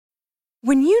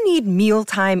When you need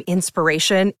mealtime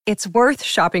inspiration, it's worth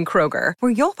shopping Kroger,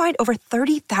 where you'll find over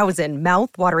 30,000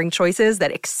 mouth-watering choices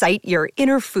that excite your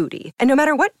inner foodie. And no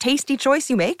matter what tasty choice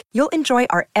you make, you'll enjoy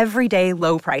our everyday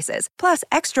low prices, plus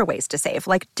extra ways to save,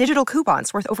 like digital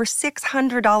coupons worth over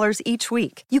 $600 each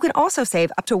week. You can also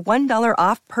save up to $1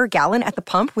 off per gallon at the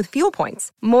pump with fuel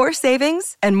points. More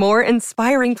savings and more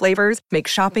inspiring flavors make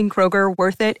shopping Kroger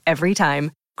worth it every time.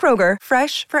 Kroger,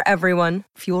 fresh for everyone.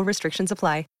 Fuel restrictions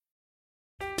apply.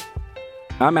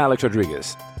 I'm Alex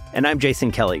Rodriguez. And I'm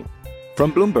Jason Kelly.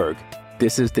 From Bloomberg,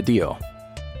 this is The Deal.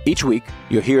 Each week,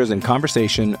 you'll hear us in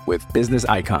conversation with business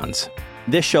icons.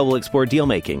 This show will explore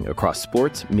deal-making across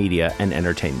sports, media, and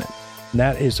entertainment.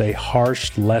 That is a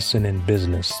harsh lesson in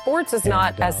business. Sports is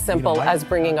not as simple as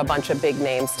bringing a bunch of big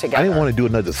names together. I didn't want to do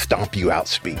another stomp you out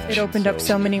speech. It opened up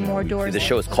so many more doors. The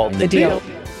show is called The Deal.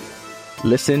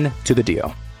 Listen to The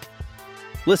Deal.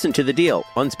 Listen to The Deal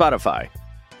on Spotify.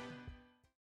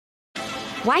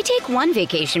 Why take one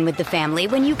vacation with the family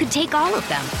when you could take all of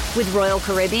them? With Royal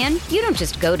Caribbean, you don't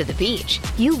just go to the beach.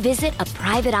 You visit a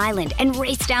private island and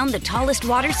race down the tallest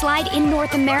water slide in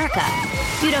North America.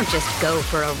 You don't just go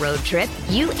for a road trip.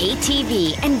 You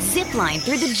ATV and zip line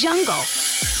through the jungle.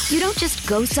 You don't just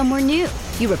go somewhere new.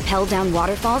 You rappel down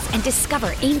waterfalls and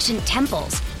discover ancient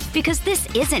temples. Because this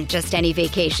isn't just any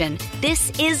vacation.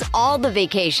 This is all the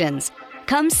vacations.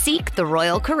 Come seek the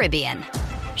Royal Caribbean.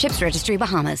 Ships Registry,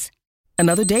 Bahamas.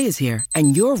 Another day is here,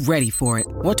 and you're ready for it.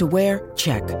 What to wear?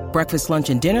 Check. Breakfast, lunch,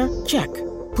 and dinner? Check.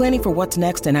 Planning for what's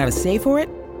next and how to save for it?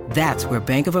 That's where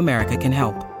Bank of America can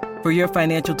help. For your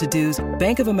financial to-dos,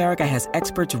 Bank of America has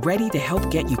experts ready to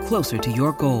help get you closer to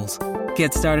your goals.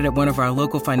 Get started at one of our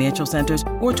local financial centers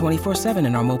or 24/7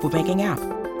 in our mobile banking app.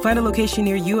 Find a location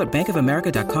near you at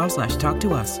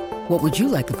bankofamerica.com/talktous. What would you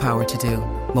like the power to do?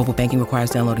 Mobile banking requires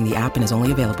downloading the app and is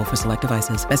only available for select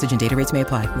devices. Message and data rates may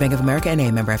apply. Bank of America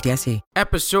N.A., member FDIC.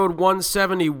 Episode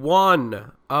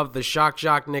 171 of the Shock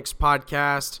Jock Knicks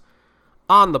podcast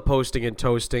on the Posting and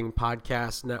Toasting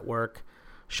Podcast Network.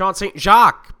 Sean St.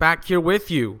 Jacques back here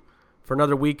with you for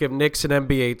another week of Knicks and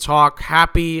NBA talk.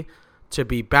 Happy to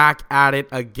be back at it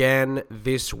again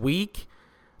this week.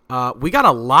 We got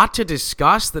a lot to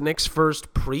discuss. The Knicks'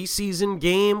 first preseason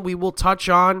game we will touch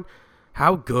on.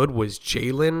 How good was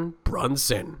Jalen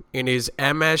Brunson in his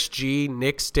MSG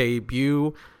Knicks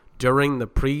debut during the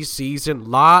preseason?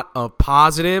 Lot of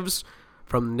positives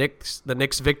from the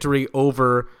Knicks' victory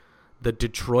over the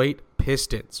Detroit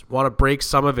Pistons. Want to break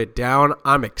some of it down.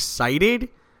 I'm excited.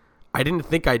 I didn't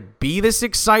think I'd be this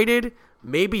excited.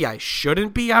 Maybe I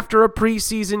shouldn't be after a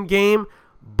preseason game,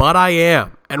 but I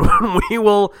am. And we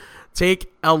will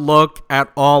take a look at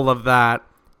all of that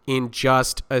in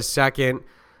just a second.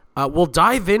 We'll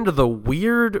dive into the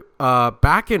weird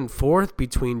back and forth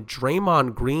between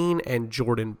Draymond Green and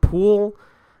Jordan Poole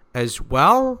as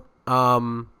well.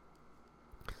 Lot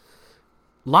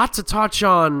to touch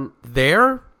on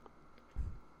there,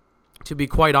 to be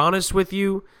quite honest with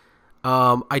you.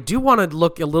 I do want to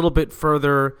look a little bit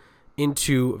further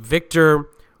into Victor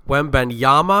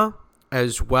Wembanyama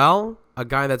as well, a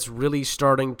guy that's really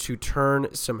starting to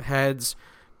turn some heads,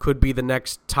 could be the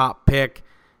next top pick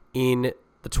in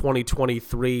the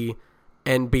 2023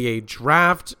 NBA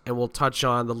draft, and we'll touch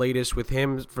on the latest with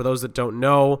him. For those that don't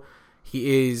know,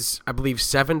 he is, I believe,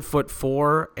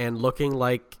 7'4" and looking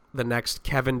like the next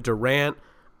Kevin Durant.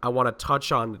 I want to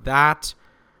touch on that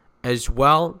as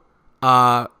well.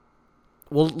 We'll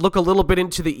look a little bit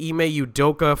into the Ime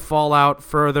Udoka fallout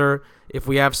further if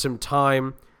we have some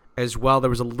time as well. There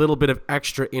was a little bit of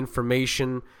extra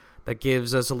information that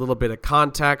gives us a little bit of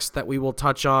context that we will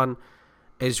touch on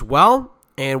as well,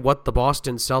 and what the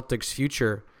Boston Celtics'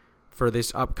 future for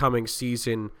this upcoming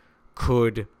season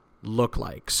could look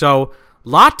like. So,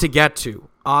 lot to get to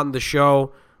on the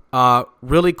show.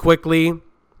 Really quickly,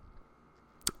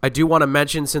 I do want to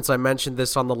mention, since I mentioned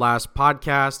this on the last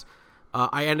podcast,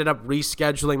 I ended up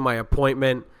rescheduling my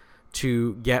appointment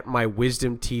to get my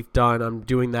wisdom teeth done. I'm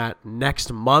doing that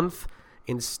next month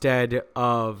instead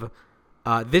of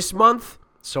this month,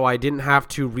 so I didn't have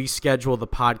to reschedule the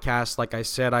podcast like I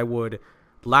said I would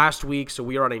last week. So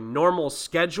we are on a normal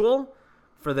schedule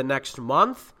for the next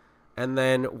month, and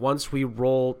then once we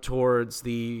roll towards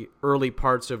the early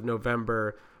parts of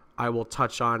November, I will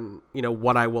touch on,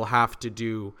 what I will have to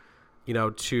do,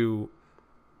 to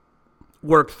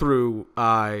work through,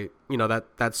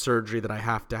 that surgery that I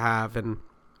have to have, and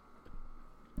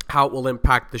how it will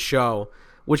impact the show,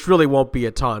 which really won't be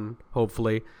a ton,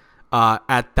 hopefully,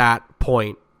 at that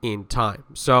point in time.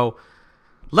 So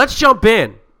let's jump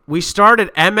in. We start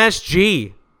at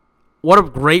MSG. What a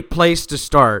great place to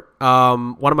start.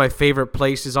 One of my favorite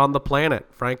places on the planet,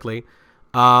 frankly.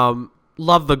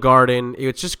 Love the Garden.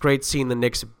 It's just great seeing the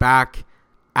Knicks back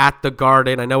at the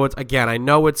Garden. I know it's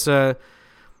a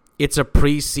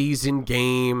preseason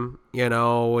game.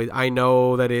 I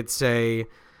know that it's a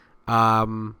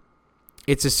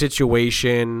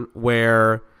situation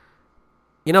where,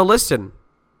 listen,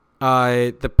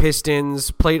 the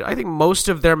Pistons played, I think, most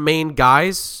of their main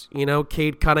guys.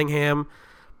 Cade Cunningham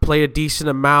played a decent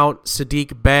amount.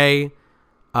 Sadiq Bey,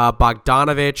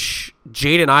 Bogdanovich,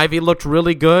 Jaden Ivey looked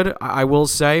really good, I will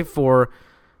say, for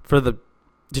the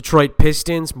Detroit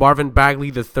Pistons. Marvin Bagley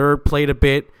III played a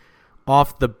bit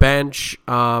off the bench.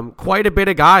 Quite a bit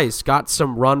of guys got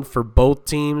some run for both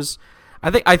teams.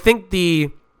 I think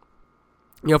the,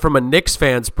 from a Knicks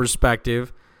fan's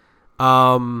perspective,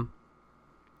 3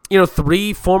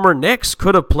 former Knicks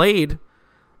could have played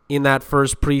in that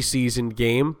first preseason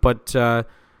game, but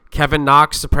Kevin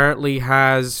Knox apparently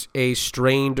has a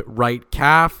strained right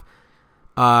calf.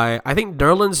 I think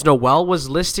Nerlens Noel was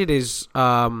listed as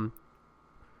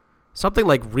something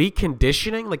like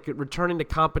reconditioning, like returning to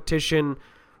competition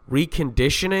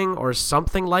reconditioning or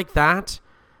something like that.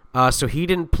 So he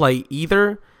didn't play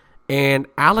either. And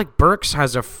Alec Burks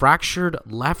has a fractured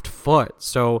left foot.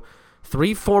 So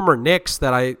 3 former Knicks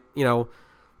that I,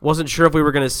 wasn't sure if we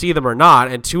were going to see them or not,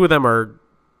 and 2 of them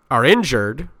are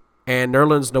injured, and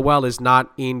Nerlens Noel is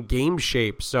not in game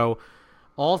shape. So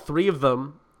all 3 of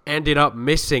them ended up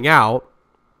missing out,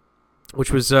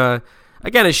 which was,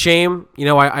 again, a shame.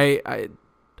 I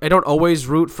don't always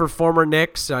root for former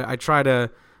Knicks. I try to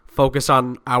focus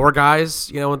on our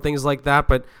guys, and things like that.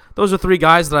 But those are 3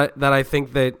 guys that I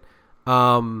think that,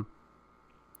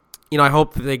 I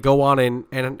hope that they go on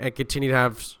and continue to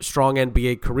have strong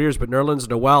NBA careers. But Nerlens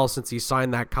Noel, since he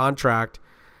signed that contract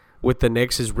with the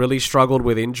Knicks, has really struggled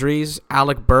with injuries.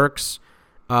 Alec Burks,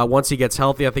 once he gets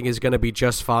healthy, I think is going to be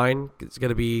just fine. It's going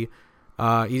to be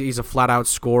he's a flat-out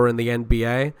scorer in the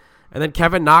NBA. And then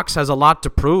Kevin Knox has a lot to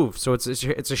prove, so it's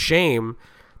a shame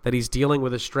that he's dealing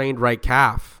with a strained right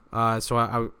calf. So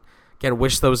I again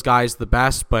wish those guys the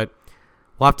best, but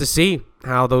we'll have to see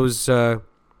how those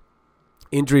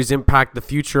injuries impact the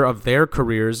future of their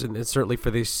careers, and certainly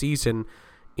for this season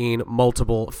in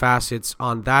multiple facets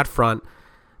on that front.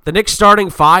 The Knicks starting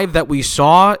 5 that we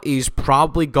saw is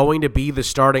probably going to be the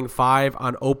starting 5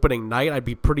 on opening night. I'd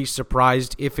be pretty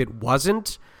surprised if it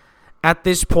wasn't at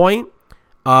this point.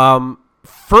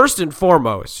 First and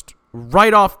foremost,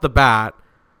 right off the bat,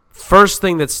 first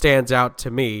thing that stands out to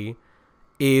me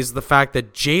is the fact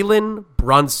that Jalen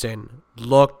Brunson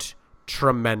looked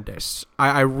tremendous.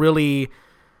 I really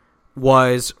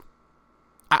was.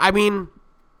 I mean,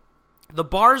 the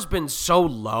bar's been so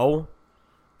low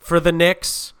for the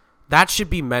Knicks. That should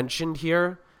be mentioned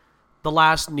here. The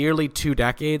last nearly 2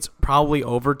 decades, probably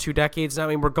over 2 decades now. I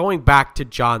mean, we're going back to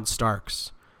John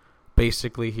Starks,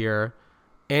 basically, here.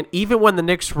 And even when the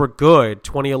Knicks were good,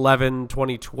 2011,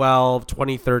 2012,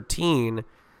 2013,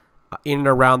 in and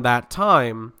around that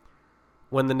time,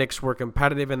 when the Knicks were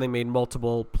competitive and they made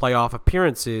multiple playoff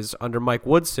appearances under Mike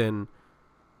Woodson,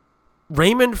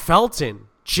 Raymond Felton,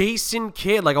 Jason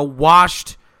Kidd, like a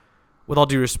washed, with all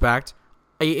due respect,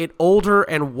 an older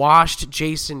and washed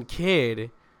Jason Kidd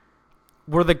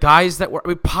were the guys that were. I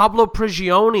mean, Pablo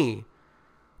Prigioni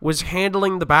was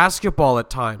handling the basketball at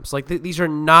times. Like these are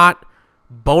not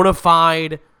bona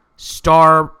fide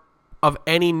star of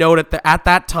any note at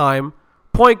that time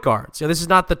point guards. This is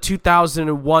not the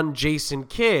 2001 Jason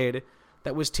Kidd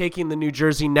that was taking the New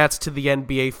Jersey Nets to the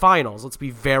NBA Finals. Let's be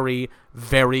very,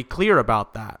 very clear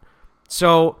about that.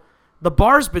 So the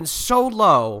bar's been so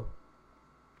low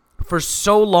for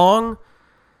so long.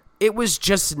 It was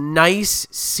just nice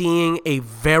seeing a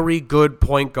very good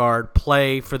point guard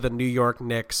play for the New York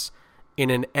Knicks in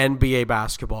an NBA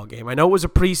basketball game. I know it was a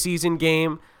preseason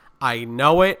game. I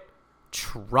know it.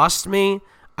 Trust me.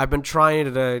 I've been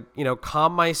trying to,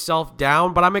 calm myself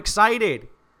down, but I'm excited.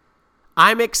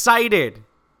 I'm excited.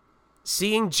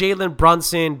 Seeing Jalen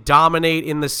Brunson dominate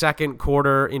in the second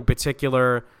quarter in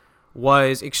particular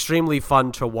was extremely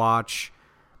fun to watch.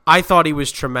 I thought he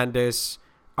was tremendous.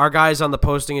 Our guys on the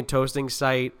Posting and Toasting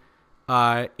site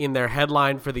in their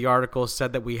headline for the article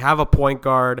said that we have a point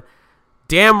guard.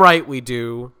 Damn right we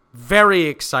do. Very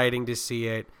exciting to see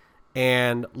it.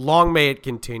 And long may it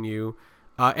continue.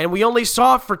 And we only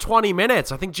saw it for 20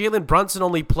 minutes. I think Jalen Brunson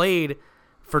only played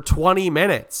for 20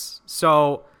 minutes.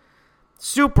 So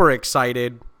super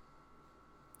excited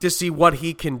to see what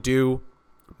he can do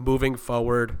moving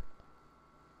forward.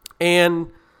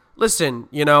 And listen,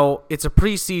 it's a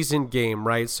preseason game,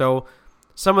 right? So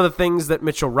some of the things that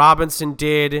Mitchell Robinson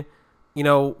did,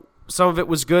 some of it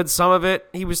was good. Some of it,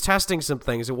 he was testing some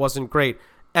things. It wasn't great.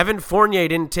 Evan Fournier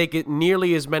didn't take it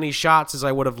nearly as many shots as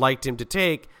I would have liked him to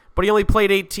take, but he only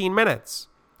played 18 minutes.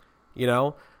 You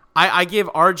know, I give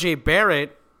RJ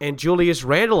Barrett and Julius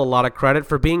Randle a lot of credit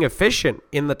for being efficient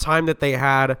in the time that they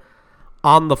had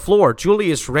on the floor.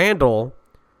 Julius Randle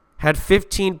had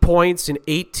 15 points in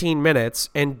 18 minutes,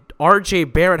 and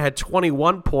RJ Barrett had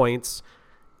 21 points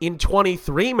in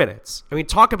 23 minutes. I mean,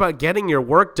 talk about getting your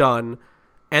work done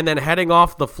and then heading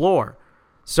off the floor.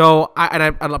 So,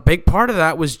 and a big part of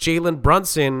that was Jalen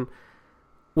Brunson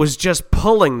was just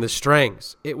pulling the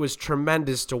strings. It was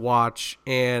tremendous to watch.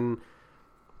 And,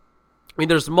 I mean,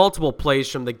 there's multiple plays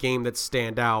from the game that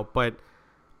stand out, but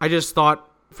I just thought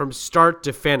from start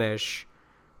to finish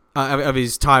of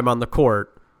his time on the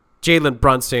court, Jalen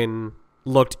Brunson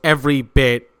looked every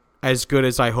bit as good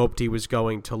as I hoped he was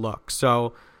going to look.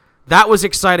 So that was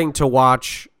exciting to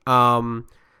watch.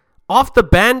 Off the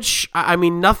bench, I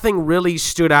mean, nothing really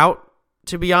stood out,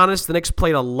 to be honest. The Knicks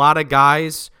played a lot of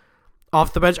guys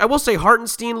off the bench. I will say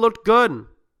Hartenstein looked good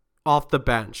off the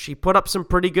bench. He put up some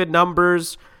pretty good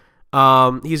numbers.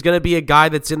 He's going to be a guy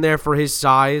that's in there for his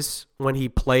size when he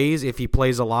plays, if he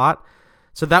plays a lot.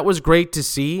 So that was great to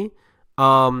see.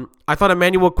 I thought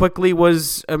Immanuel Quickley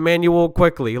was Immanuel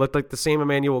Quickley. He looked like the same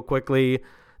Immanuel Quickley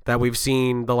that we've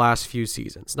seen the last few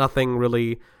seasons. Nothing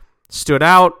really stood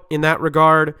out in that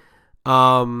regard.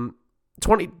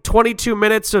 22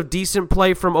 minutes of decent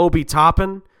play from Obi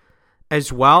Toppin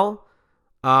as well.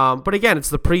 But again, it's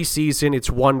the preseason.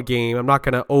 It's one game. I'm not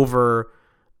going to overly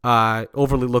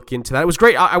look into that. It was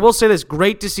great. I will say this,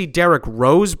 great to see Derrick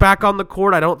Rose back on the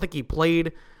court. I don't think he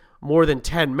played more than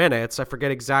 10 minutes. I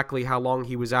forget exactly how long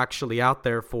he was actually out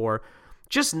there for.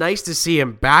 Just nice to see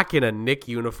him back in a Knick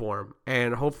uniform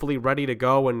and hopefully ready to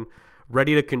go and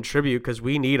ready to contribute because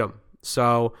we need him.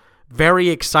 So very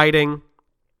exciting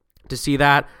to see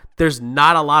that. There's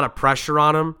not a lot of pressure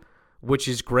on him, which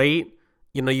is great.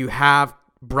 You know, you have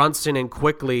Brunson and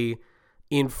Quickley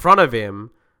in front of him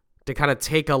to kind of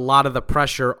take a lot of the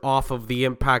pressure off of the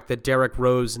impact that Derrick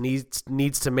Rose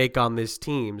needs to make on this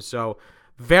team. So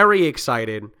very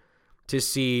excited to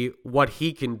see what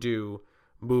he can do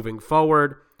moving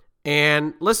forward.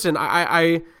 And listen,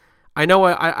 I know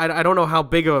I don't know how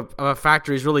big of a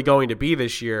factor he's really going to be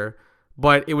this year,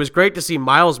 but it was great to see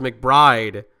Miles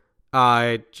McBride,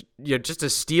 just a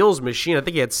steals machine. I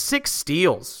think he had 6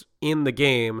 steals in the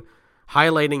game,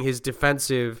 highlighting his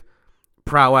defensive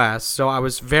prowess. So I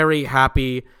was very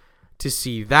happy to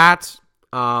see that.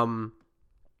 And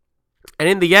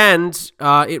in the end,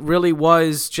 it really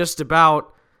was just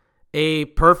about a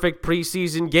perfect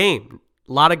preseason game.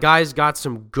 A lot of guys got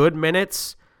some good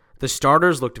minutes. The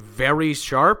starters looked very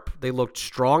sharp. They looked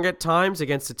strong at times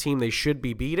against a team they should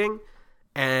be beating.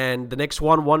 And the Knicks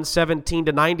won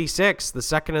 117-96, the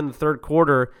second and the third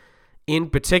quarter in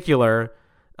particular.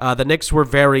 The Knicks were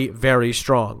very, very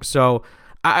strong. So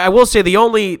I will say the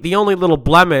only little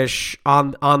blemish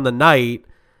on the night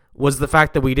was the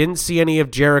fact that we didn't see any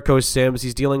of Jericho Sims.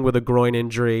 He's dealing with a groin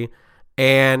injury.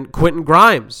 And Quentin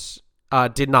Grimes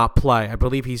did not play. I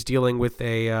believe he's dealing with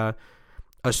a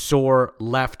sore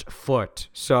left foot.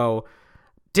 So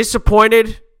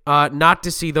disappointed not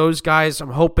to see those guys.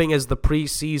 I'm hoping as the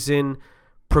preseason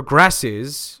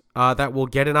progresses that we'll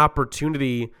get an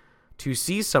opportunity to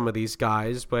see some of these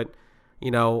guys. But,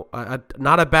 you know,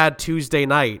 not a bad Tuesday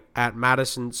night at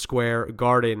Madison Square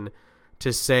Garden,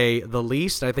 to say the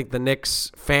least. I think the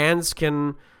Knicks fans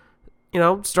can, you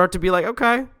know, start to be like,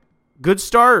 okay, good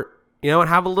start, you know, and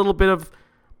have a little bit of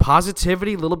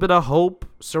positivity, a little bit of hope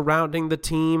surrounding the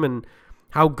team and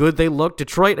how good they look.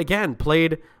 Detroit, again,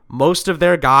 played most of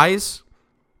their guys,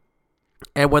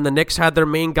 and when the Knicks had their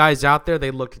main guys out there,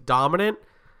 they looked dominant.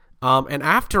 And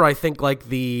after, I think, like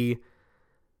the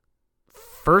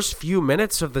first few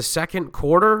minutes of the second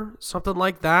quarter, something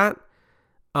like that,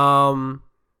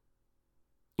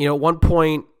 you know, at one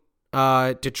point,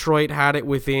 Detroit had it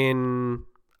within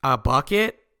a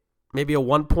bucket, maybe a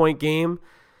 1-point game.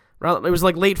 It was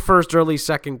like late first, early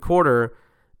second quarter,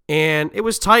 and it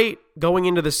was tight going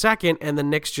into the second, and the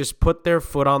Knicks just put their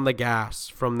foot on the gas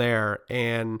from there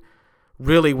and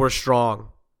really were strong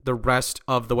the rest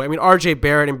of the way. I mean, RJ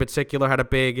Barrett in particular had a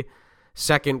big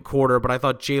second quarter, but I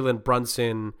thought Jalen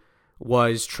Brunson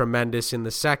was tremendous in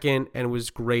the second and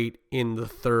was great in the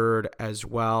third as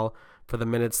well for the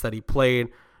minutes that he played.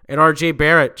 And RJ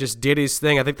Barrett just did his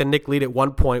thing. I think the Knicks lead at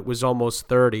one point was almost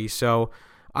 30. So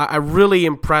a really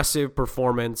impressive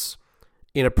performance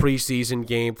in a preseason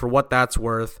game for what that's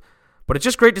worth. But it's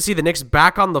just great to see the Knicks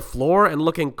back on the floor and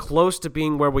looking close to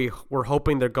being where we were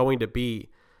hoping they're going to be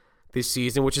this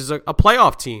season, which is a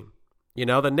playoff team. You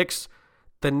know, the Knicks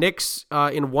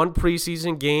in one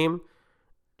preseason game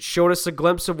showed us a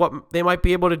glimpse of what they might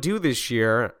be able to do this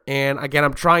year. And again,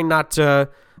 I'm trying not to,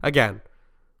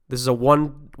 this is a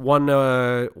one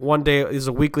day, this is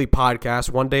a weekly podcast,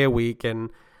 1 day a week. And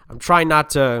I'm trying not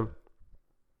to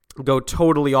go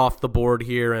totally off the board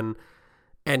here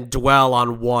and dwell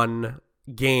on one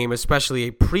game, especially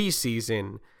a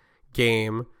preseason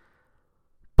game.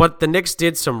 But the Knicks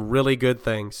did some really good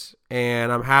things,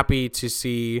 and I'm happy to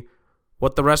see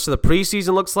what the rest of the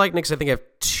preseason looks like. Knicks, I think, have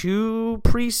 2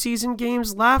 preseason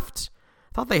games left.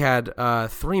 I thought they had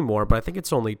 3 more, but I think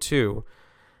it's only 2.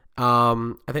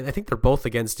 I think they're both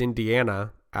against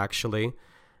Indiana, actually.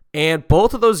 And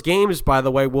both of those games, by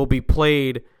the way, will be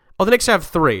played. Oh, the Knicks have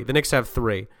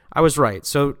 3. I was right.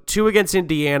 So 2 against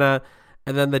Indiana,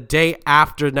 and then the day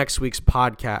after next week's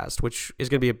podcast, which is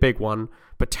going to be a big one,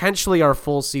 potentially our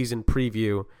full season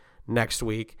preview next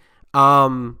week.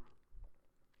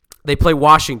 They play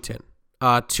Washington.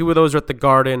 2 of those are at the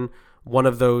Garden. 1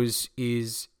 of those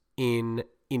is in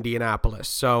Indianapolis.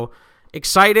 So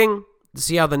exciting to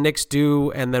see how the Knicks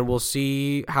do, and then we'll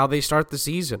see how they start the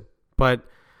season. But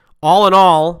all in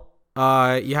all,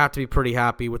 you have to be pretty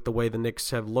happy with the way the Knicks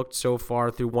have looked so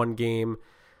far through 1 game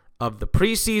of the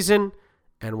preseason,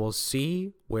 and we'll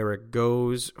see where it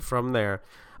goes from there.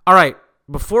 All right,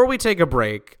 before we take a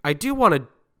break, I do want to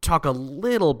talk a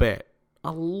little bit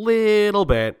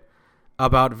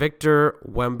about Victor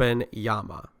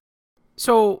Wembanyama.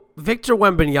 So Victor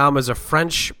Wembanyama is a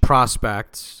French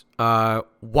prospect,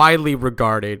 widely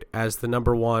regarded as the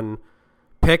number 1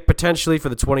 pick potentially for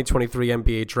the 2023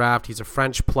 NBA draft. He's a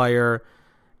French player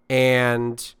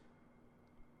and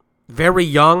very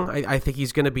young. I think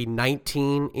he's going to be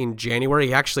 19 in January.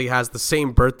 He actually has the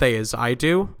same birthday as I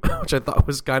do, which I thought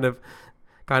was kind of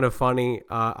funny,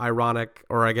 ironic,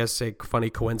 or I guess a funny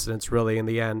coincidence really in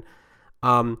the end.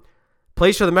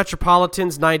 Plays for the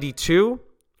Metropolitans 92,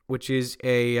 which is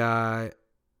a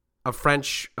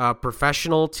French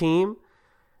professional team.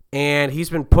 And he's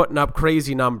been putting up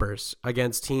crazy numbers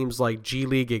against teams like G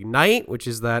League Ignite, which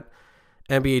is that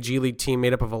NBA G League team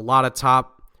made up of a lot of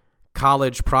top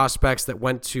college prospects that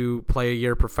went to play a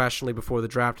year professionally before the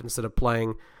draft instead of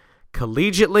playing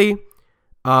collegiately.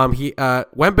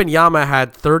 Wembanyama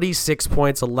had 36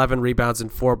 points, 11 rebounds, and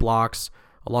 4 blocks,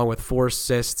 along with 4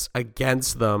 assists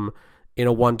against them in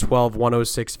a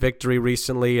 112-106 victory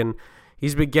recently. And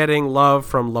he's been getting love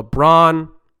from LeBron.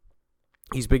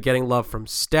 He's been getting love from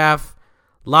Steph.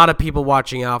 A lot of people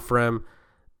watching out for him.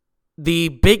 The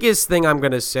biggest thing I'm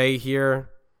going to say here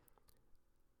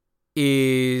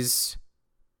is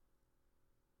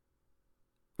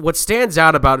what stands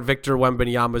out about Victor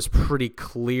Wembanyama is pretty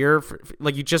clear.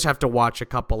 Like, you just have to watch a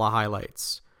couple of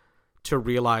highlights to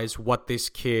realize what this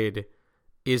kid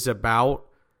is about.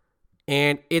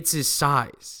 And it's his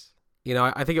size. You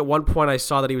know, I think at one point I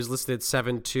saw that he was listed at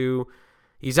 7'2".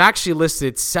 He's actually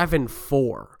listed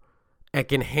 7'4" and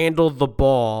can handle the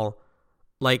ball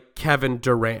like Kevin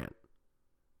Durant,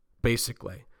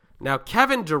 basically. Now,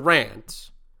 Kevin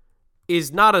Durant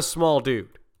is not a small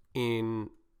dude in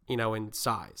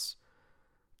size.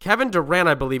 Kevin Durant,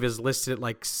 I believe, is listed at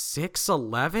like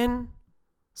 6'11",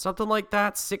 something like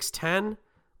that, 6'10".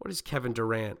 What is Kevin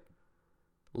Durant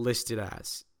listed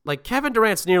as? Like, Kevin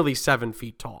Durant's nearly 7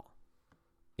 feet tall.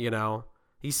 You know,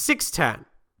 he's 6'10".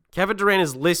 Kevin Durant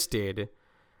is listed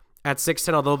at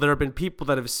 6'10", although there have been people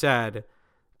that have said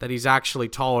that he's actually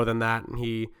taller than that, and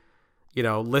he,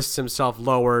 lists himself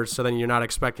lower, so then you're not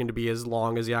expecting to be as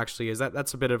long as he actually is.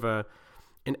 That's a bit of an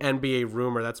NBA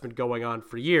rumor that's been going on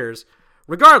for years.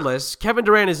 Regardless, Kevin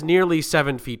Durant is nearly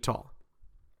 7 feet tall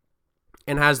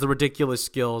and has the ridiculous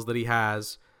skills that he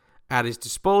has at his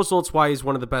disposal. It's why he's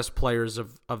one of the best players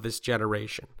of this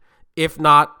generation. If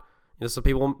not, some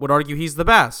people would argue he's the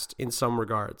best in some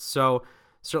regards. So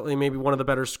certainly maybe one of the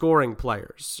better scoring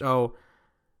players. So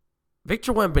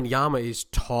Victor Wembanyama is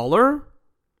taller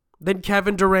than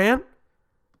Kevin Durant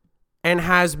and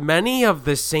has many of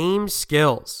the same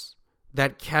skills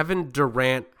that Kevin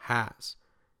Durant has.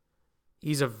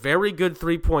 He's a very good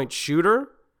three-point shooter.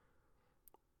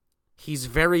 He's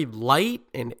very light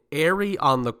and airy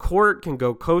on the court, can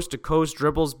go coast to coast,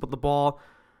 dribbles the ball,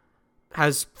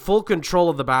 has full control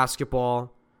of the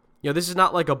basketball. This is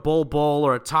not like a Bol Bol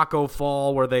or a Taco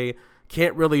Fall where they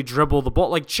can't really dribble the ball.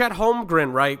 Like Chet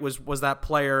Holmgren, right, was that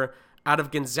player out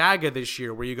of Gonzaga this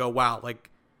year where you go, wow,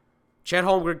 like Chet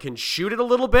Holmgren can shoot it a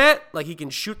little bit, like he can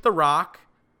shoot the rock,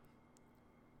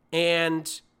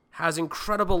 and has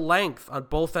incredible length on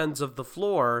both ends of the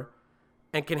floor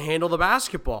and can handle the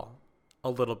basketball a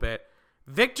little bit.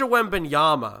 Victor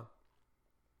Wembanyama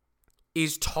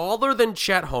is taller than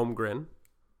Chet Holmgren.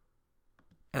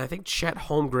 And I think Chet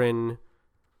Holmgren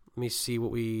Let me see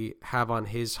what we have on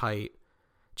his height.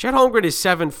 Chet Holmgren is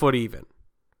 7 foot even.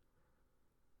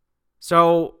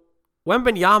 So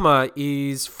Wembanyama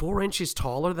is 4 inches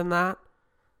taller than that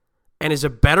and is a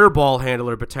better ball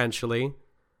handler potentially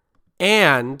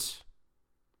and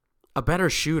a better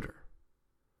shooter.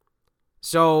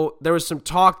 So there was some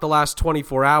talk the last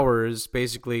 24 hours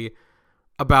basically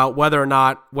about whether or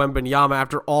not Wembanyama,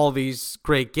 after all these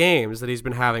great games that he's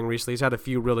been having recently, he's had a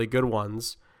few really good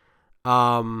ones,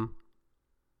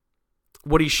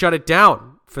 would he shut it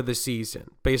down for the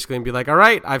season? Basically, and be like, all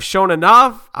right, I've shown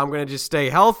enough. I'm going to just stay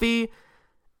healthy.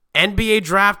 NBA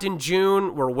draft in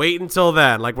June. We're waiting until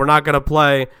then. Like, we're not going to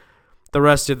play the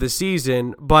rest of the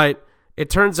season. But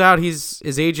it turns out his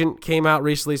agent came out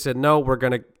recently, said, no, we're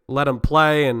going to let him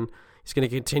play, and he's going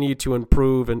to continue to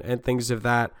improve and things of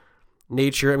that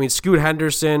nature. I mean, Scoot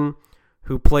Henderson,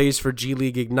 who plays for G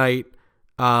League Ignite,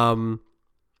 I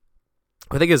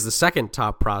think is the second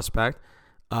top prospect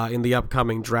in the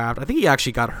upcoming draft. I think he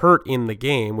actually got hurt in the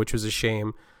game, which was a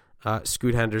shame,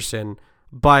 Scoot Henderson.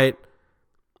 But,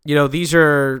 you know, these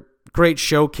are great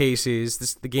showcases.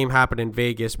 The game happened in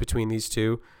Vegas between these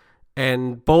two,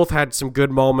 and both had some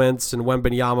good moments, and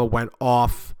Wembanyama went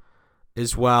off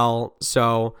as well.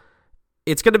 So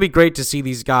it's going to be great to see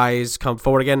these guys come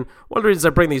forward. Again, one of the reasons I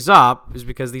bring these up is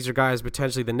because these are guys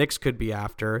potentially the Knicks could be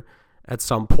after at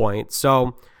some point.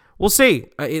 So we'll see.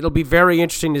 It'll be very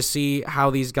interesting to see how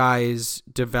these guys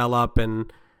develop.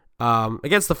 And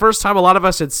again, it's the first time a lot of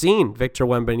us had seen Victor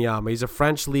Wembanyama. He's a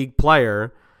French league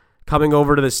player coming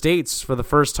over to the States for the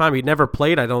first time. He'd never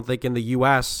played, I don't think, in the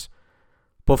U.S.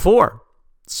 before.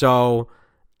 So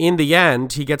in the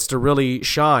end, he gets to really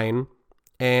shine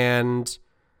and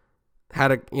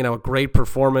had a great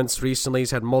performance recently.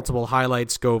 He's had multiple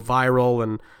highlights go viral,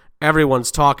 and everyone's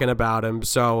talking about him.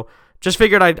 So just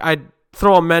figured I'd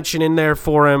throw a mention in there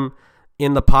for him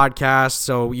in the podcast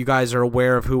so you guys are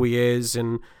aware of who he is,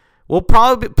 and we'll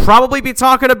probably be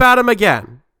talking about him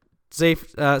again.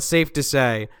 Safe to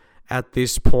say at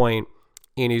this point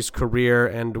in his career,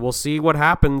 and we'll see what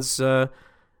happens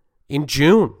in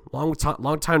June. Long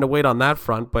time to wait on that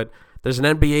front, but there's an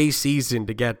NBA season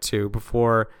to get to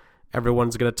before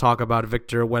everyone's going to talk about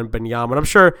Victor Wembanyama. And I'm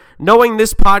sure, knowing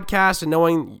this podcast and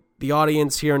knowing the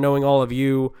audience here, knowing all of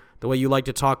you, the way you like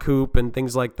to talk hoop and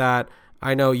things like that,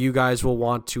 I know you guys will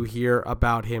want to hear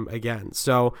about him again.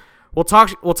 So we'll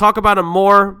talk about him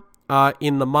more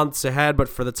in the months ahead, but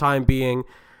for the time being,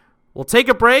 we'll take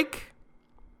a break.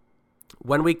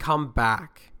 When we come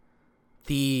back,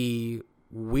 the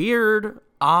weird,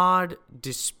 odd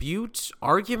dispute,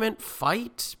 argument,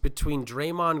 fight between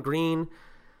Draymond Green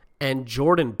and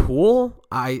Jordan Poole.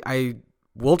 I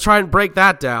will try and break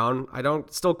that down. I don't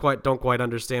quite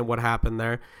understand what happened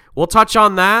there. We'll touch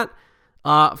on that.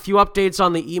 A few updates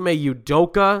on the Ime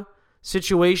Udoka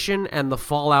situation and the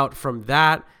fallout from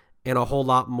that, and a whole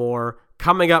lot more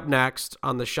coming up next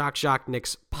on the Shock Shock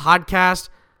Knicks podcast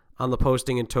on the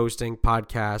Posting and Toasting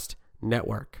Podcast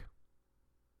Network.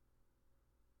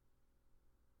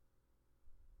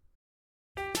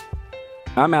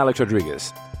 I'm Alex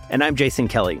Rodriguez. And I'm Jason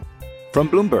Kelly. From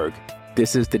Bloomberg,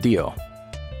 this is The Deal.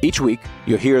 Each week,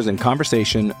 you'll hear us in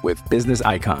conversation with business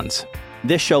icons.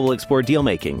 This show will explore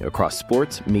deal-making across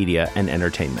sports, media, and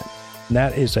entertainment.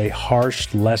 That is a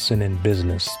harsh lesson in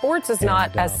business. Sports is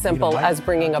not as simple as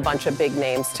bringing a bunch of big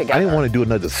names together. I didn't want to do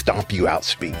another stomp you out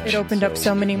speech. It opened up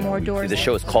so many more doors. The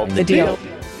show is called The Deal.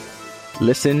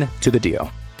 Listen to The Deal.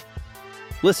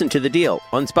 Listen to The Deal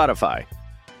on Spotify.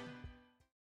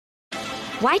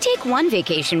 Why take one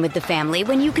vacation with the family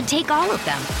when you could take all of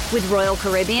them? With Royal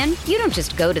Caribbean, you don't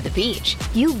just go to the beach.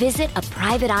 You visit a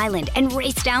private island and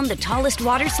race down the tallest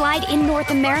water slide in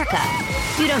North America.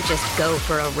 You don't just go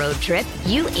for a road trip.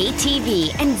 You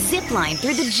ATV and zip line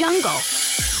through the jungle.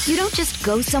 You don't just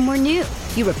go somewhere new.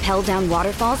 You rappel down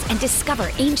waterfalls and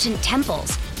discover ancient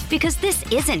temples. Because this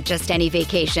isn't just any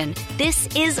vacation. This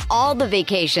is all the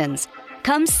vacations.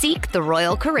 Come seek the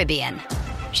Royal Caribbean.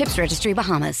 Ships Registry,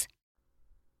 Bahamas.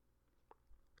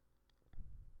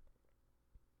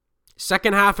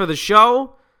 Second half of the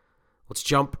show, let's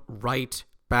jump right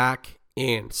back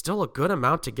in. Still a good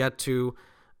amount to get to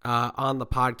on the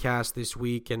podcast this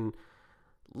week. And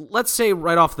let's say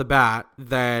right off the bat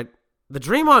that the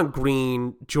Draymond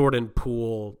Green, Jordan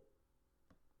Poole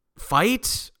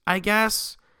fight, I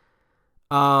guess,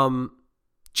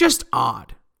 just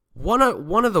odd.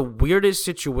 One of the weirdest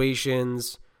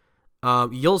situations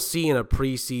you'll see in a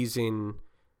preseason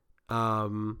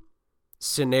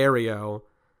scenario.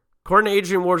 According to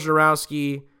Adrian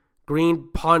Wojnarowski, Green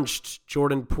punched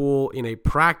Jordan Poole in a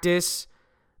practice.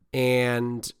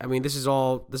 And I mean, this is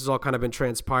all kind of been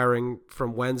transpiring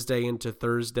from Wednesday into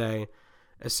Thursday,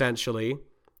 essentially.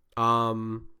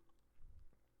 Shortly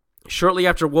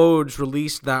after Woj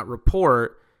released that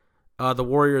report, the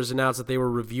Warriors announced that they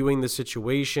were reviewing the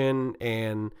situation,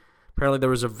 and apparently there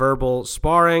was a verbal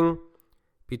sparring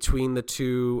between the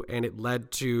two, and it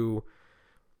led to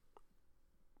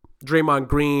Draymond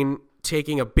Green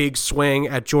taking a big swing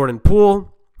at Jordan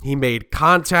Poole. He made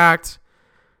contact.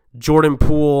 Jordan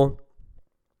Poole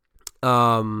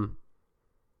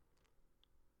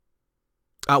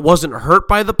wasn't hurt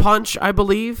by the punch, I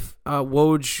believe.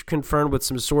 Woj confirmed with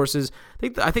some sources.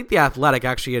 I think The Athletic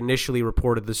actually initially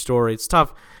reported the story. It's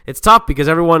tough. It's tough because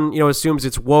everyone, assumes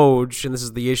it's Woj, and this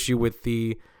is the issue with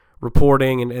the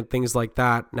reporting and things like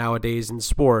that nowadays in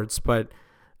sports. But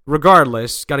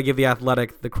regardless, got to give The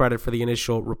Athletic the credit for the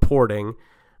initial reporting.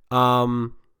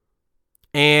 And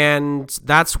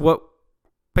that's what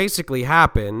basically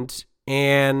happened.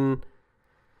 And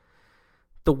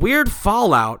the weird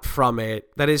fallout from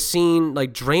it that is seen,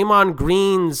 like Draymond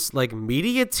Green's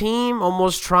media team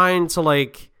almost trying to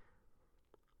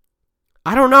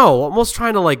almost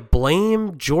trying to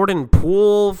blame Jordan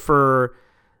Poole for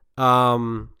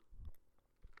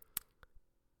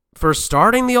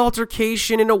starting the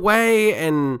altercation in a way,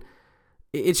 and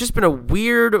it's just been a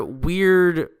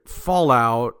weird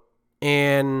fallout.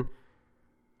 And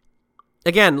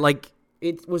again,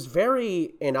 it was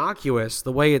very innocuous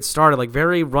the way it started,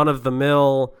 very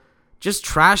run-of-the-mill, just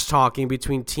trash-talking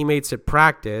between teammates at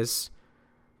practice.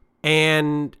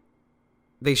 And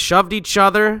they shoved each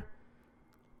other.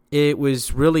 It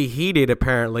was really heated,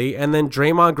 apparently. And then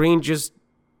Draymond Green just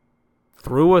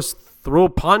threw a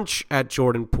punch at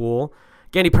Jordan Poole.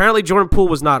 Again, apparently Jordan Poole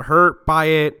was not hurt by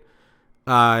it,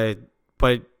 but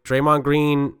Draymond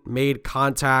Green made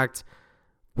contact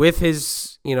with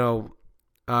his,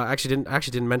 actually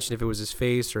didn't mention if it was his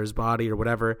face or his body or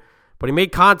whatever, but he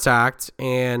made contact,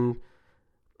 and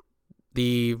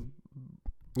the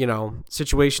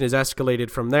situation is escalated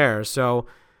from there. So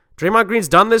Draymond Green's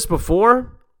done this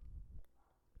before.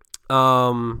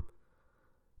 I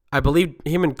believe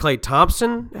him and Klay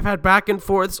Thompson have had back and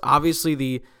forths. Obviously,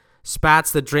 the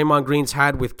spats that Draymond Green's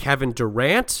had with Kevin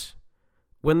Durant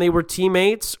when they were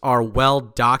teammates are well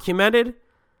documented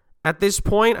at this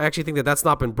point. I actually think that that's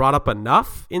not been brought up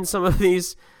enough in some of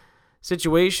these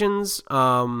situations.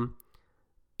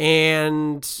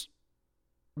 And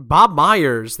Bob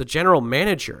Myers, the general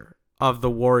manager of the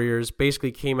Warriors,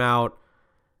 basically came out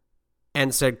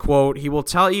and said, quote, "He will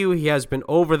tell you he has been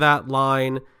over that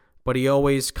line, but he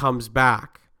always comes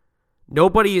back.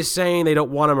 Nobody is saying they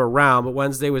don't want him around, but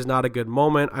Wednesday was not a good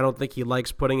moment. I don't think he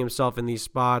likes putting himself in these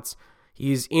spots.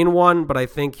 He's in one, but I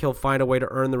think he'll find a way to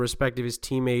earn the respect of his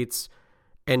teammates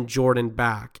and Jordan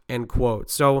back," end quote.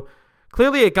 So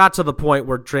clearly it got to the point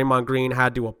where Draymond Green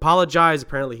had to apologize.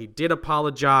 Apparently he did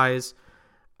apologize.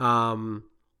 Steve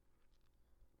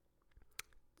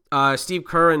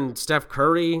Kerr and Steph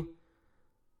Curry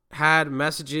had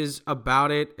messages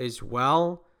about it as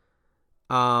well.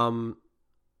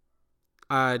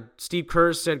 Steve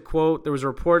Kerr said, quote, "There was a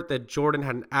report that Jordan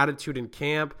had an attitude in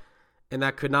camp, and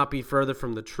that could not be further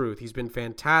from the truth. He's been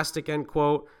fantastic," end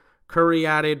quote. Curry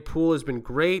added, "Poole has been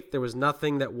great. There was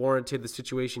nothing that warranted the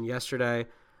situation yesterday.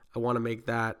 I want to make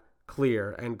that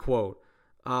clear," end quote.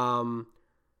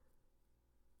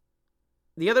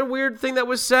 The other weird thing that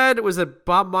was said was that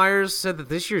Bob Myers said that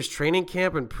this year's training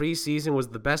camp and preseason was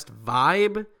the best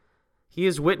vibe he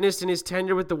has witnessed in his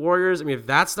tenure with the Warriors. I mean, if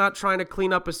that's not trying to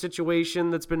clean up a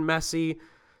situation that's been messy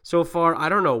so far, I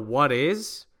don't know what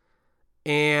is.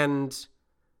 And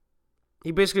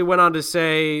he basically went on to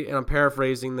say, and I'm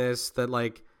paraphrasing this,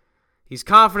 that he's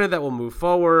confident that we'll move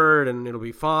forward and it'll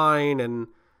be fine. And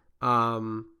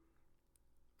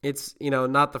it's,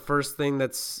 not the first thing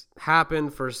that's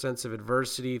happened, first sense of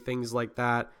adversity, things like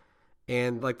that.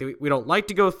 And we don't like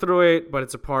to go through it, but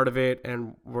it's a part of it,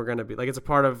 and we're going to be it's a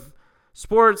part of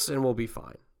sports, and we'll be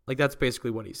fine. That's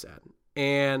basically what he said.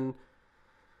 And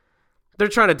they're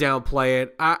trying to downplay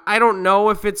it. I don't know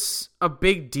if it's a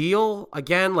big deal.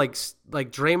 Again, like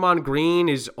Draymond Green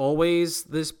is always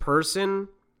this person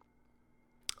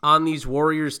on these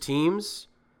Warriors teams.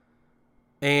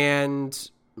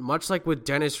 And much like with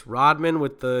Dennis Rodman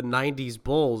with the 90s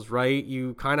Bulls, right?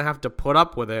 You kind of have to put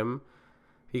up with him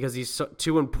because he's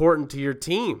too important to your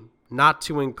team not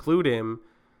to include him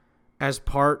as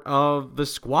part of the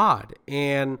squad.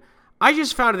 And I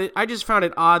just found it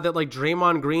odd that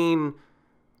Draymond Green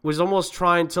was almost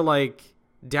trying to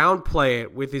downplay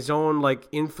it with his own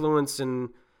influence and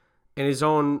his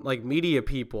own media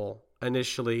people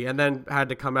initially, and then had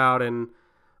to come out and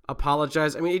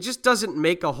apologize. I mean, it just doesn't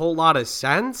make a whole lot of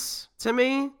sense to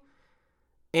me.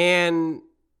 And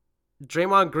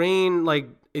Draymond Green, like,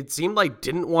 it seemed like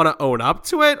didn't want to own up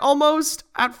to it almost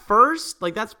at first.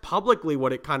 Like, that's publicly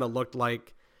what it kind of looked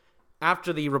like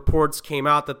after the reports came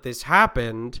out that this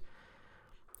happened.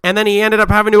 And then he ended up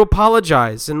having to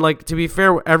apologize. And, like, to be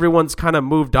fair, everyone's kind of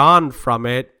moved on from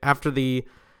it after the,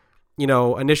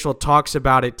 initial talks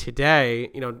about it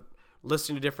today,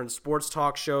 listening to different sports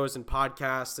talk shows and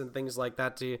podcasts and things like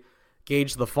that to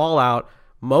gauge the fallout.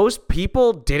 Most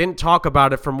people didn't talk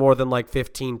about it for more than like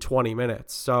 15, 20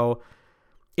 minutes. So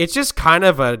it's just kind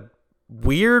of a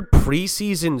weird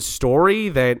preseason story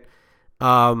that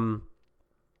that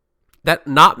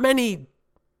not many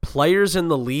players in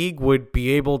the league would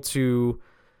be able to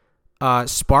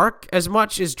spark as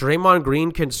much as Draymond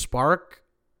Green can spark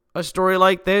a story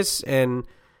like this. And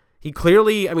he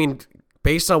clearly, I mean,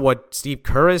 based on what Steve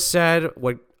Kerr has said,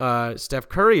 what Steph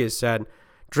Curry has said,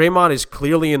 Draymond is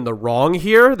clearly in the wrong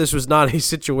here. This was not a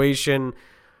situation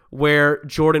where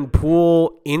Jordan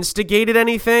Poole instigated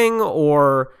anything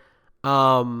or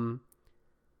has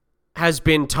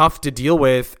been tough to deal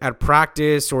with at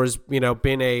practice or has,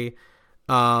 been a,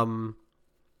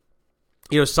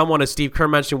 someone, as Steve Kerr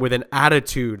mentioned, with an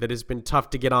attitude that has been tough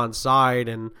to get on side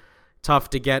and tough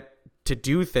to get to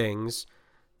do things.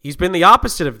 He's been the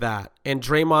opposite of that. And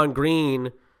Draymond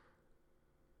Green,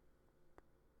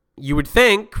 you would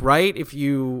think, right, if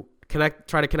you try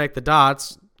to connect the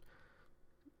dots,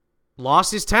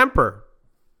 lost his temper.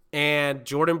 And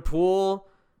Jordan Poole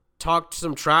talked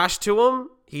some trash to him.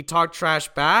 He talked trash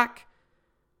back.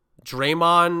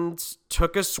 Draymond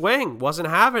took a swing, wasn't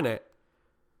having it.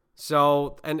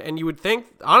 So, and you would think,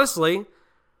 honestly,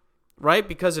 right,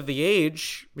 because of the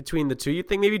age between the two, you'd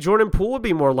think maybe Jordan Poole would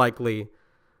be more likely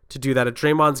to do that if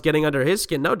Draymond's getting under his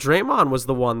skin. No, Draymond was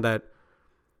the one that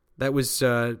was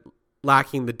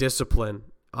lacking the discipline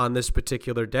on this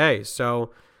particular day.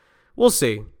 So we'll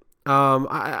see.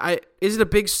 Is it a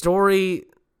big story?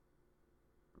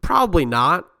 Probably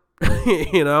not.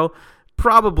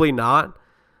 Probably not.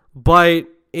 But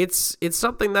it's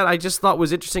something that I just thought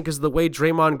was interesting because of the way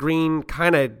Draymond Green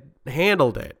kind of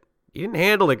handled it. He didn't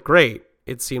handle it great,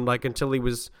 it seemed like, until he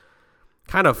was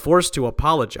kind of forced to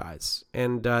apologize.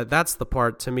 And that's the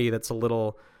part, to me, that's a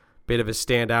little bit of a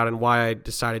standout and why I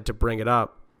decided to bring it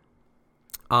up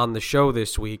on the show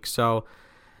this week. So,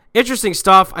 interesting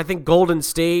stuff. I think Golden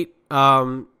State,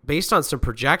 based on some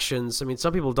projections, I mean,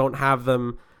 some people don't have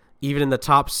them even in the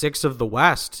top 6 of the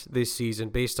West this season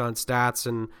based on stats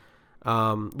and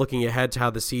looking ahead to how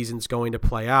the season's going to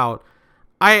play out.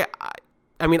 I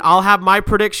mean, I'll have my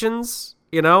predictions,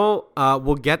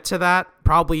 we'll get to that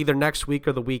probably either next week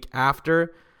or the week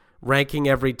after, ranking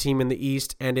every team in the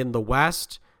East and in the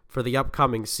West for the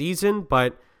upcoming season.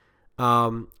 But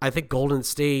I think Golden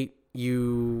State,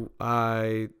 you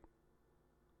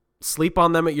sleep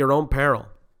on them at your own peril.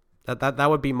 That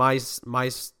would be my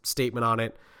statement on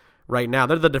it right now.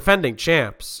 They're the defending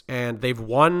champs, and they've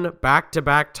won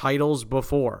back-to-back titles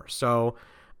before. So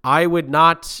I would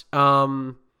not,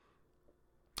 I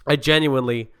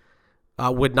genuinely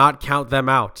would not count them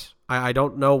out. I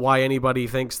don't know why anybody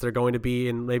thinks they're going to be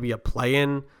in maybe a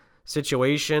play-in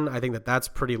situation. I think that's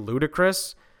pretty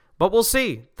ludicrous, but we'll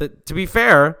see. To be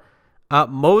fair,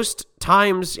 most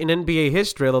times in NBA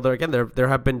history, although there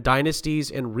have been dynasties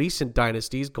and recent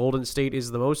dynasties, Golden State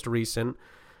is the most recent.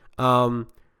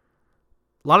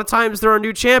 A lot of times there are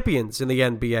new champions in the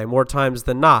NBA, more times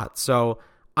than not. So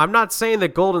I'm not saying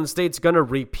that Golden State's going to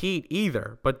repeat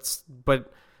either, but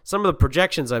some of the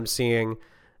projections I'm seeing,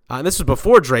 and this was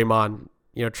before Draymond,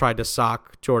 tried to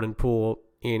sock Jordan Poole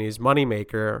in his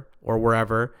moneymaker or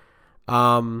wherever,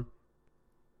 that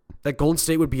Golden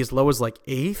State would be as low as like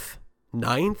 8th,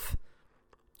 9th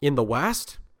in the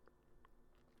West.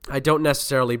 I don't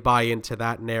necessarily buy into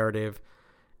that narrative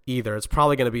either. It's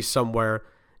probably going to be somewhere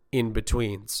in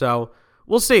between. So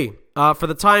we'll see. For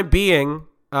the time being,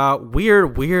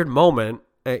 weird moment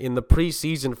in the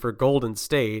preseason for Golden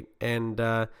State, and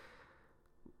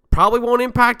probably won't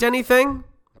impact anything,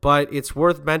 but it's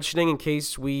worth mentioning in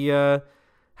case we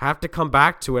have to come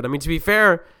back to it. I mean, to be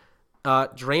fair,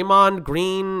 Draymond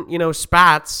Green,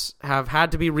 spats have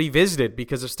had to be revisited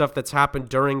because of stuff that's happened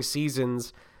during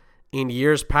seasons in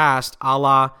years past, a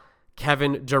la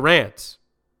Kevin Durant.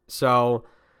 So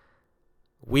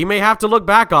we may have to look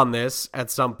back on this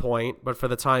at some point, but for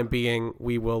the time being,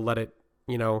 we will let it,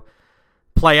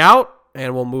 play out,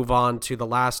 and we'll move on to the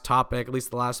last topic, at least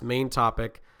the last main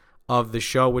topic of the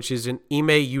show, which is an Ime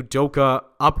Udoka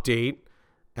update,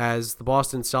 as the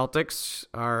Boston Celtics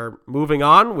are moving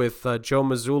on with Joe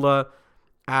Mazzulla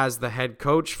as the head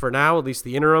coach for now, at least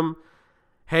the interim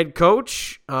head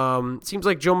coach. Seems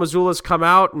like Joe Mazzulla's come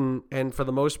out and for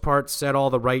the most part said all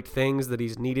the right things that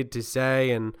he's needed to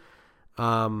say, and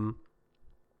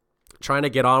trying to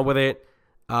get on with it.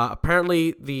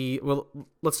 Apparently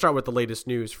let's start with the latest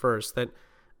news first. That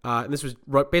and this was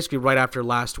basically right after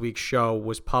last week's show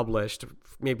was published,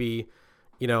 maybe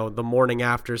the morning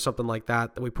after, something like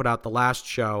that we put out the last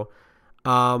show.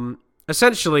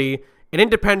 Essentially, an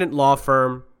independent law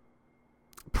firm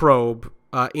probe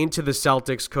into the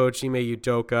Celtics coach Ime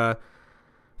Udoka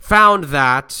found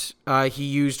that he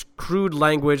used crude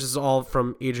language. This is all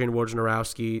from Adrian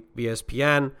Wojnarowski,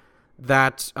 ESPN.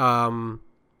 That Ime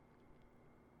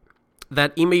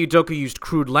Udoka used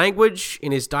crude language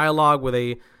in his dialogue with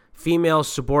a female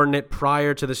subordinate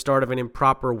prior to the start of an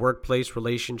improper workplace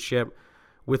relationship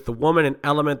with the woman, an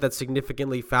element that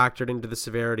significantly factored into the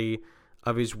severity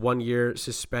of his 1-year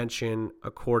suspension,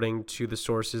 according to the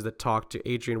sources that talked to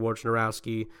Adrian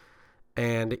Wojnarowski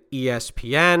and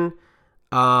ESPN.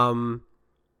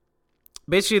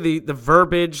 Basically, the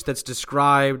verbiage that's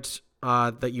described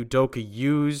that Udoka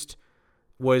used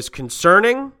was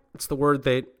concerning. It's the word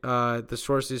that the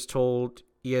sources told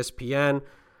ESPN,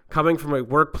 coming from a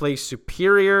workplace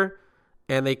superior,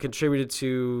 and they contributed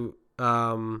to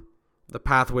the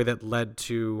pathway that led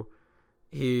to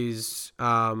his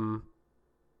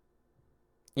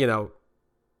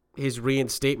his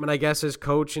reinstatement, I guess, as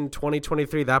coach in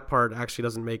 2023. That part actually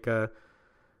doesn't make a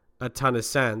ton of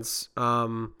sense.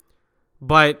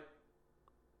 But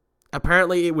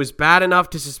apparently it was bad enough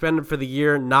to suspend him for the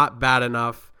year, not bad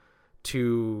enough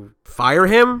to fire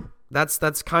him.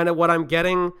 That's kind of what I'm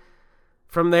getting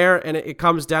from there. And it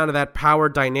comes down to that power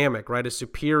dynamic, right? A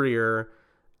superior,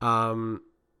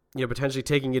 potentially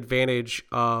taking advantage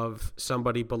of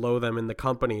somebody below them in the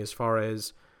company as far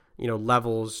as,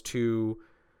 levels to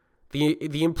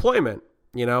the employment.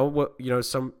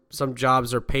 Some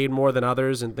jobs are paid more than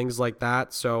others and things like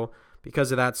that. So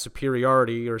because of that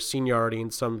superiority or seniority in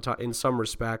some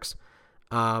respects,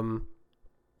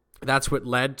 that's what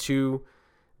led to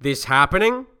this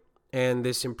happening and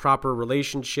this improper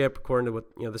relationship, according to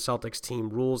what the Celtics team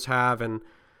rules have and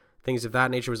things of that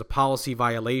nature. It was a policy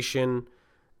violation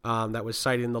that was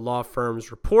cited in the law firm's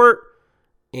report,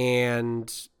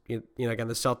 and again,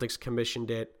 the Celtics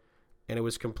commissioned it, and it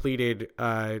was completed,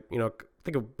 I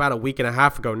think about a week and a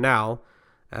half ago now,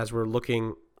 as we're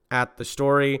looking at the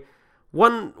story.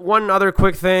 One other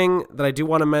quick thing that I do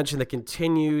want to mention that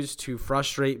continues to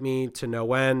frustrate me to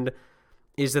no end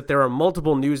is that there are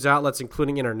multiple news outlets,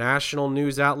 including international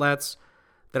news outlets,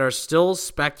 that are still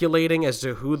speculating as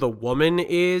to who the woman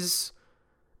is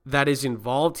that is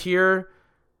involved here.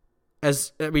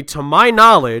 To my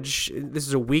knowledge, this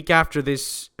is a week after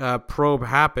this probe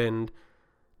happened,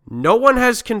 no one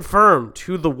has confirmed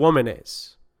who the woman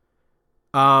is.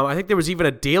 I think there was even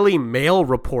a Daily Mail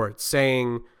report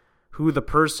saying who the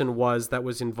person was that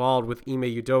was involved with Ime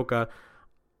Udoka.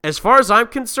 As far as I'm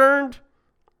concerned,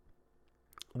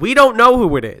 we don't know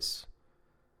who it is.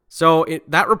 So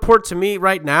that report to me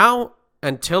right now,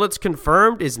 until it's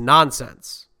confirmed, is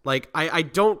nonsense. Like, I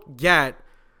don't get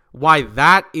why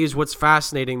that is what's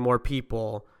fascinating more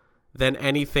people than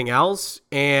anything else.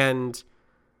 And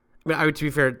to be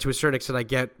fair, to a certain extent, I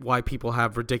get why people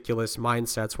have ridiculous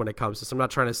mindsets when it comes to this. I'm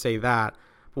not trying to say that.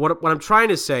 But what I'm trying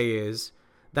to say is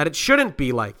that it shouldn't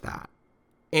be like that.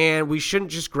 And we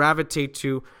shouldn't just gravitate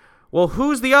to, well,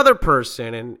 who's the other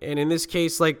person? And in this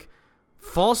case, like,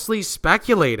 falsely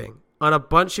speculating on a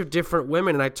bunch of different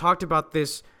women. And I talked about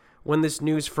this when this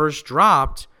news first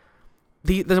dropped.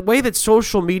 The way that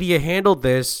social media handled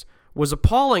this was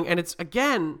appalling. And it's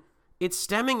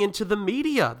stemming into the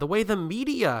media. The way the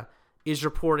media is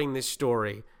reporting this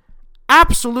story.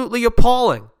 Absolutely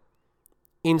appalling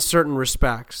in certain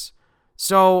respects.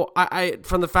 So I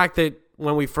from the fact that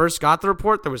when we first got the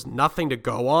report, there was nothing to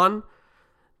go on,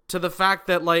 to the fact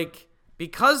that, like,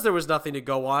 because there was nothing to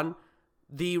go on,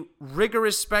 the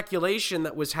rigorous speculation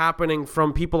that was happening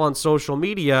from people on social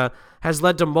media has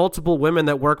led to multiple women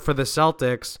that work for the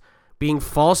Celtics being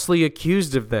falsely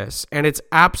accused of this. And it's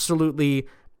absolutely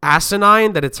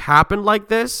asinine that it's happened like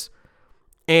this.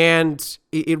 And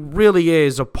it really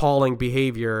is appalling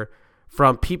behavior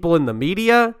from people in the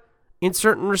media in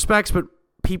certain respects, but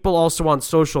people also on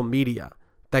social media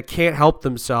that can't help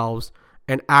themselves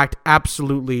and act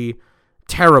absolutely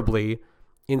terribly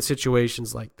in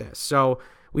situations like this. So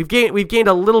we've gained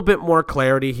a little bit more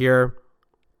clarity here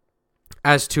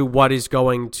as to what is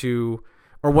going to,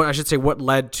 or what I should say, what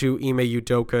led to Ime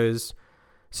Udoka's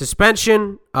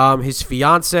suspension. His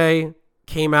fiance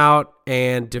came out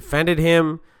and defended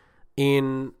him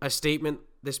in a statement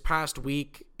this past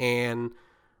week, and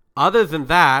other than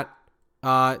that,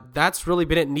 that's really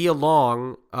been it. Nia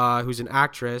Long, who's an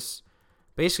actress,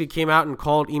 basically came out and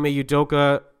called Ime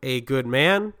Udoka a good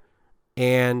man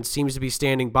and seems to be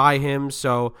standing by him.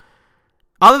 So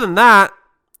other than that,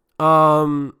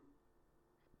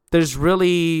 there's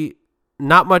really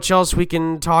not much else we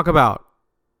can talk about,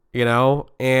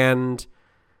 and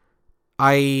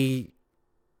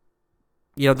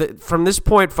from this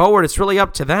point forward, it's really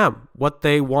up to them what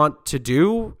they want to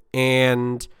do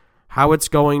and how it's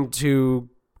going to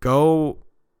go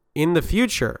in the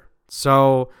future.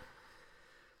 So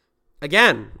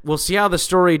again, we'll see how the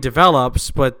story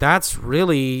develops, but that's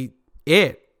really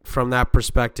it from that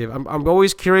perspective. I'm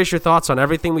always curious your thoughts on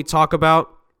everything we talk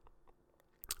about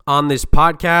on this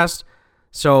podcast.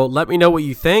 So let me know what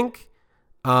you think.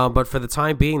 But for the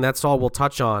time being, that's all we'll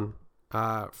touch on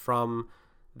from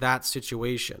that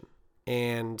situation.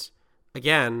 And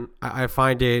again, I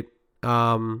find it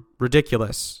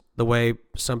ridiculous the way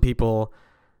some people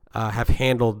have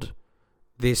handled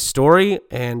this story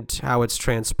and how it's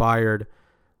transpired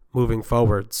moving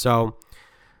forward. So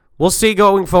we'll see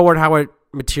going forward how it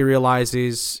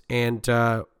materializes, and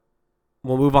we'll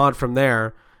move on from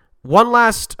there. One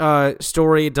last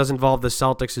story, it does involve the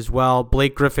Celtics as well.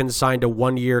 Blake Griffin signed a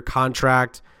 1-year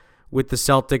contract with the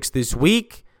Celtics this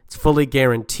week. It's fully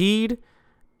guaranteed,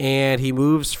 and he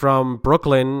moves from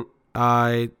Brooklyn.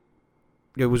 It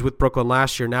was with Brooklyn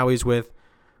last year. Now he's with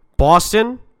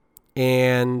Boston,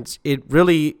 and it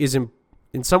really is in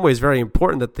some ways very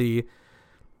important that the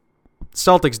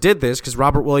Celtics did this, because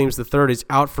Robert Williams III is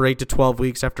out for 8 to 12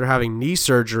 weeks after having knee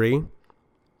surgery,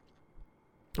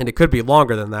 and it could be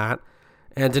longer than that.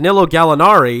 And Danilo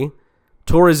Gallinari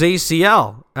tore his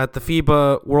ACL at the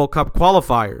FIBA World Cup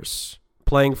qualifiers,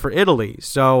 playing for Italy.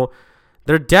 So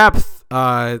their depth,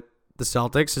 the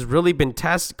Celtics, has really been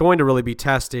going to really be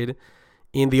tested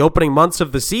in the opening months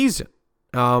of the season.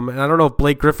 And I don't know if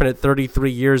Blake Griffin at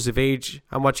 33 years of age,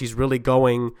 how much he's really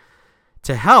going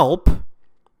to help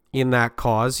in that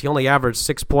cause. He only averaged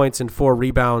 6 points and 4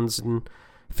 rebounds in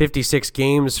 56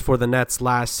 games for the Nets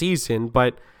last season,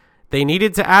 but they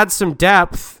needed to add some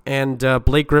depth, and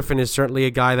Blake Griffin is certainly a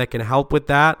guy that can help with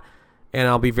that, and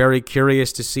I'll be very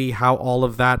curious to see how all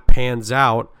of that pans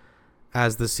out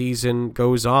as the season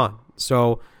goes on.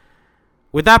 So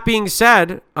with that being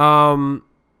said,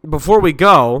 before we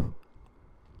go,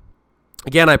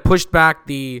 again, I pushed back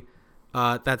the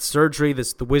that surgery,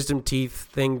 the wisdom teeth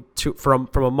thing from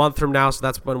a month from now. So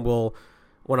that's when I'll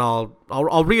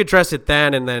readdress it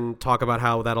then, and then talk about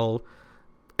how that'll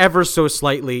ever so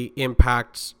slightly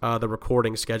impact the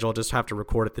recording schedule. I'll just have to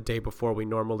record it the day before we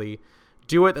normally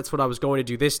do it. That's what I was going to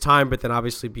do this time, but then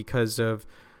obviously because of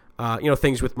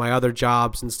things with my other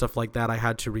jobs and stuff like that, I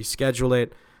had to reschedule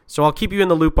it. So I'll keep you in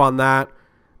the loop on that,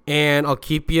 and I'll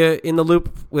keep you in the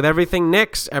loop with everything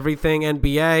Knicks, everything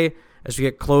NBA, as we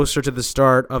get closer to the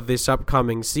start of this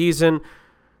upcoming season.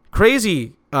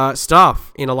 Crazy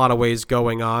stuff in a lot of ways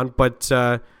going on, but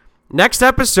next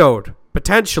episode,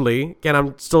 potentially, again,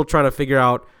 I'm still trying to figure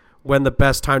out when the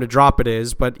best time to drop it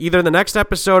is, but either the next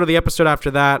episode or the episode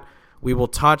after that, we will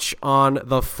touch on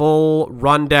the full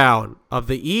rundown of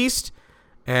the East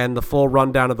and the full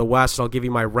rundown of the West. I'll give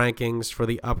you my rankings for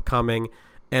the upcoming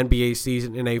NBA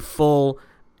season in a full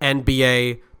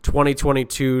NBA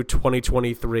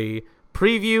 2022-2023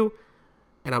 preview,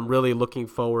 and I'm really looking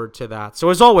forward to that. So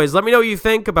as always, let me know what you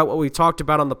think about what we talked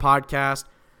about on the podcast.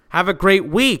 Have a great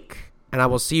week, and I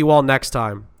will see you all next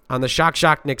time on the Shock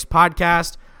Shock Knicks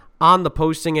podcast on the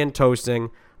Posting and Toasting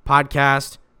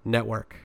Podcast Network.